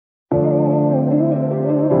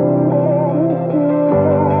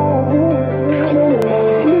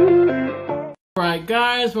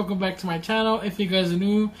guys, welcome back to my channel. If you guys are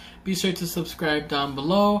new, be sure to subscribe down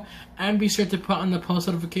below and be sure to put on the post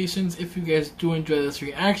notifications if you guys do enjoy this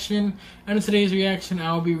reaction. And in today's reaction,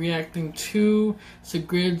 I will be reacting to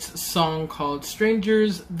Sigrid's song called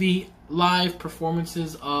Strangers, the live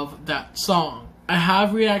performances of that song. I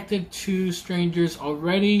have reacted to Strangers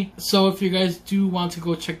already, so if you guys do want to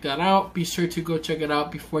go check that out, be sure to go check it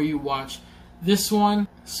out before you watch this one.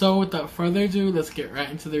 So without further ado, let's get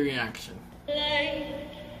right into the reaction.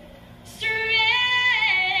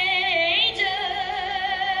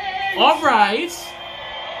 Alright.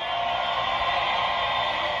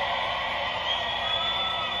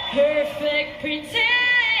 Perfect pretender.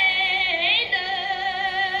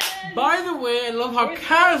 By the way, I love how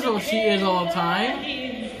casual she is all the time.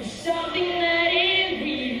 Something that ain't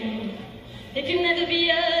real. It can never be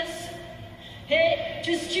us. Hey,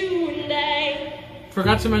 just you and I.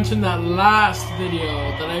 Forgot to mention that last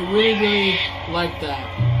video that I really liked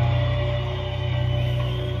that.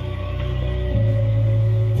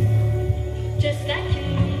 Just like you.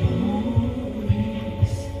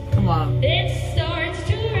 Come on. It starts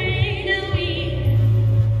to rain away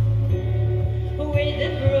with the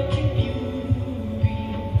broken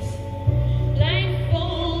beauties. Like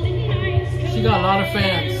folding nights. She got a lot of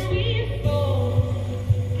fans.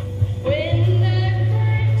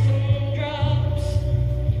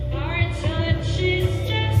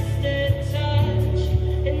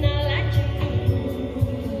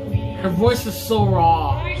 Her voice is so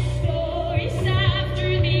raw. Our stories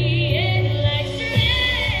after the end like strangers.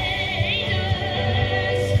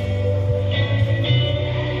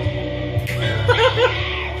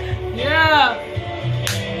 Yeah.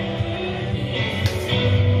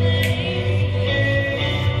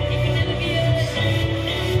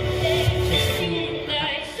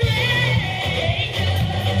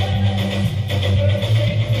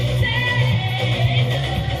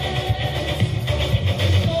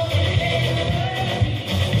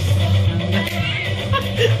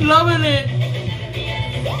 Loving it.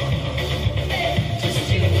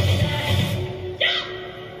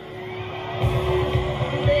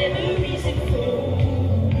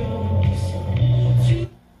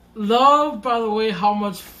 Love, by the way, how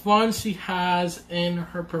much fun she has in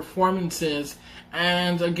her performances.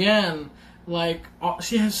 And again, like,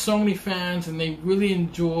 she has so many fans and they really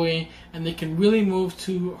enjoy and they can really move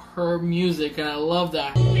to her music, and I love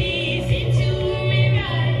that.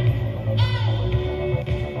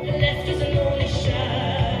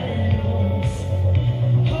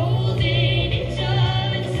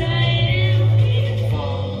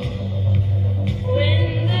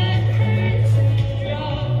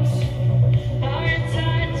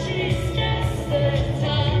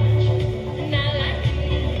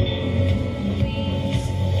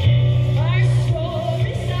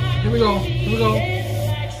 Here we go. Here we go.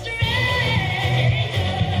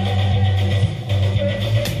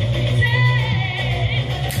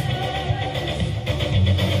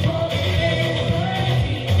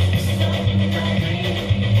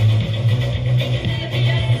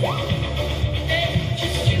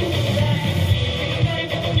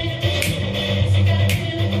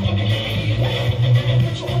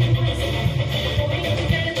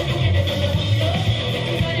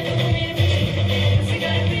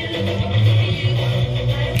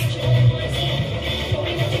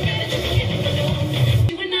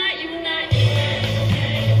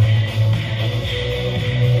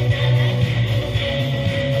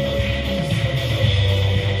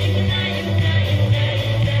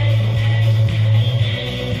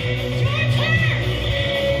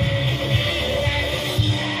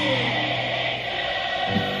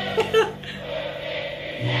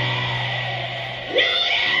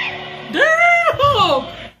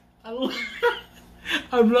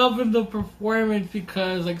 I'm loving the performance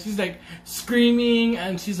because like she's like screaming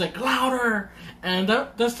and she's like louder, and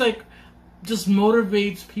that's like just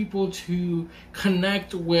motivates people to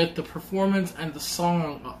connect with the performance and the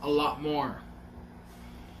song a lot more.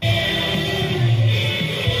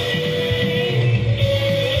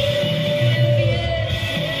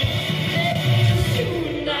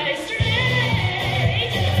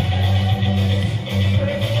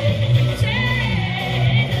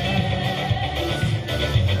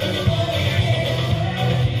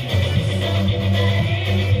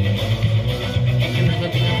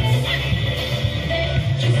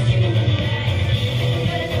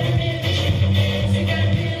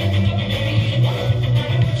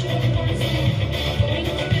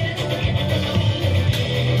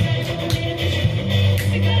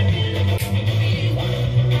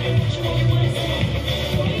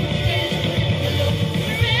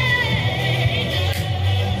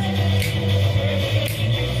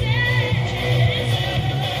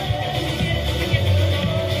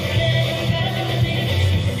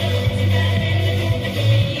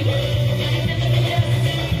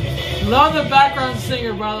 Love the background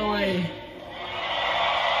singer, by the way.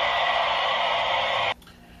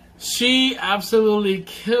 She absolutely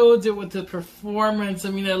killed it with the performance. I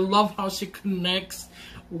mean, I love how she connects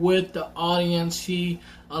with the audience. She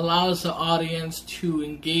allows the audience to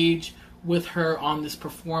engage with her on this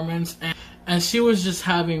performance. And she was just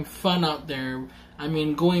having fun out there. I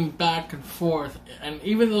mean, going back and forth. And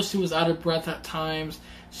even though she was out of breath at times,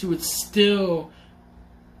 she was still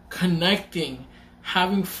connecting,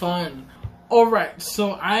 having fun. Alright,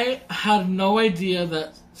 so I had no idea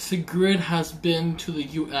that Sigrid has been to the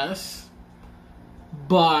US,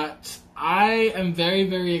 but I am very,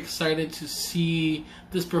 very excited to see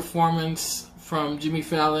this performance from Jimmy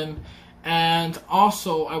Fallon, and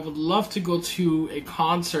also I would love to go to a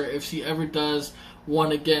concert if she ever does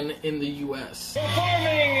one again in the US.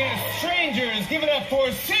 Performing Strangers, give it up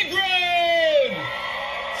for Sigrid!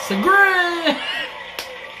 Sigrid!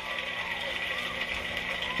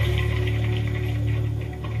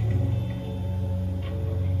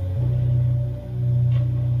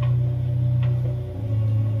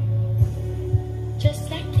 Just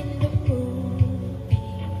like in the movies,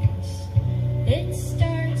 it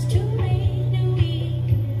starts to rain a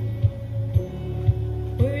week.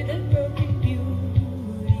 We're the broken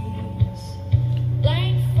beauties,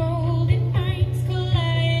 blindfolded minds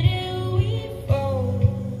collide and we fall.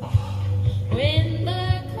 When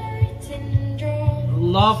the curtain draws,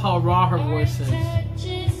 Love how raw her voice is. touch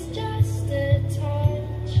is just a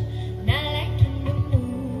touch, not like in the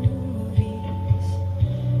movies.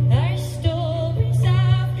 Our stories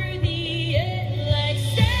after the end, like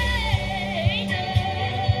strangers,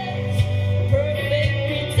 perfect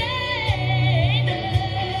pretenders.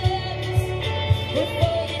 We're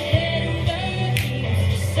falling head over heels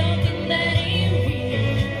for something that ain't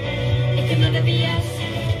real. It can never be us.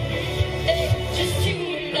 It's just two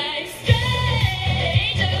nice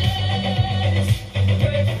strangers,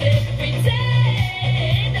 perfect pretenders.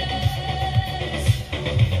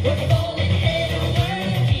 We're falling head over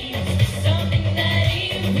heels for something that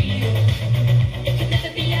ain't real. It can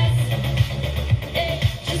never be us. It's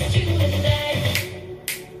just you and I.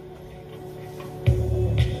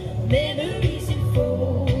 Memories and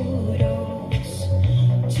photos,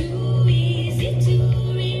 too easy to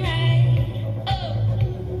rewrite. Oh,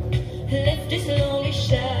 left us lonely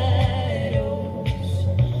shadows,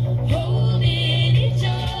 holding each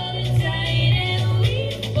other tight and we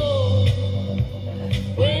fall.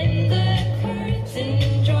 When the curtain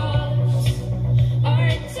draws, our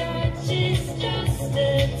touch is just a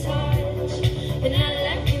touch, and I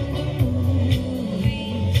like in the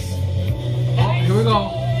movies. Here we go.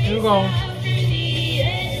 Here we go. After the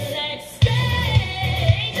end, like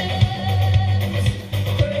strangers,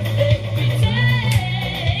 perfect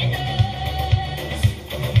pretenders.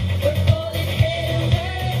 We're falling head over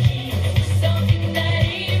heels for something that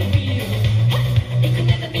ain't real. It could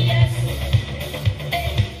never be us.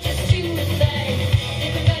 Just you and I.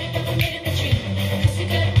 Everybody but we made in the tree. 'Cause we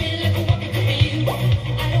gotta be like what we could be.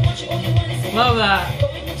 I don't want you, all you want is someone. Love that.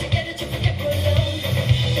 Going in together to forget we're alone.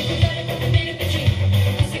 Everybody but we made in the tree.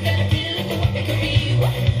 'Cause we gotta be like what we could be.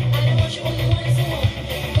 I don't want you, all you want is someone.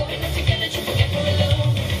 Going in together to forget we're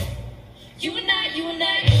alone. You and I, you and I,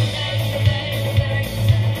 you and I, you and I, you and I, you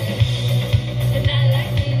and I. And I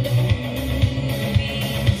like in the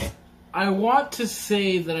movies. I want to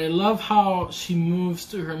say that I love how she moves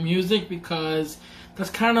to her music, because that's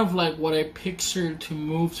kind of like what I pictured to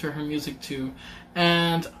move to her music to.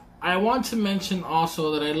 And I want to mention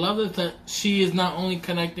also that I love that she is not only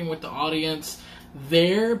connecting with the audience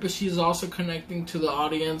there, but she's also connecting to the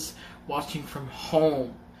audience watching from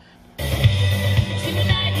home. You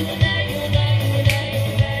and I, you and I, you and I, you and I, you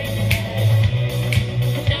and I, you and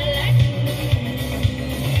I. And I like in the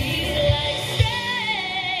movies, like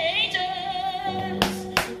strangers,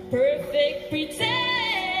 perfect pretenders.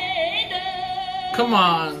 Come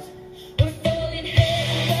on. We're falling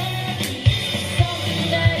head over heels for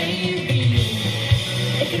something that ain't real.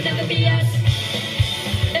 It could never be us.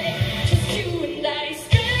 Just you and I,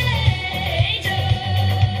 strangers,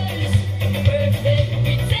 perfect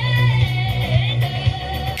pretenders.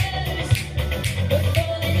 We're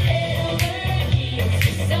falling head over heels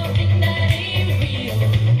for something that ain't real.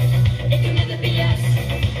 It could never be us.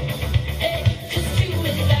 Just you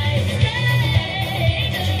and I,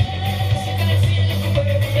 strangers. Gotta feel like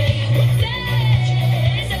perfect pretenders.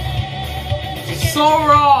 So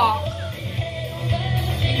raw.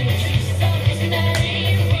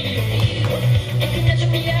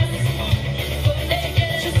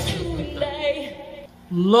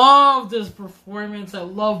 Love this performance. I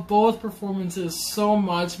love both performances so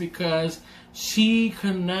much because she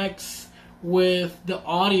connects with the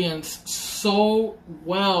audience so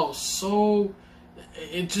well. So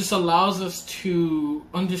it just allows us to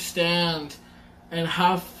understand and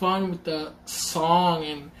have fun with the song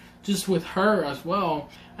and just with her as well.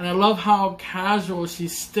 And I love how casual she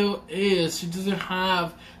still is. She doesn't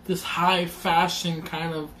have this high fashion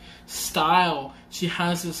kind of style. She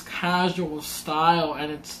has this casual style,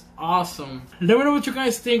 and it's awesome. Let me know what you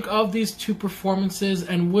guys think of these two performances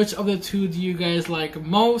and which of the two do you guys like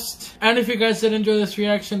most. And if you guys did enjoy this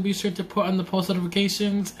reaction, be sure to put on the post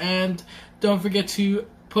notifications, and don't forget to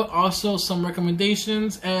put also some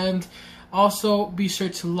recommendations, and also be sure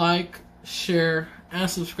to like, share, and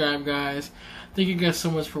subscribe, guys. Thank you guys so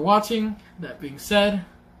much for watching. That being said,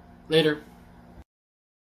 later.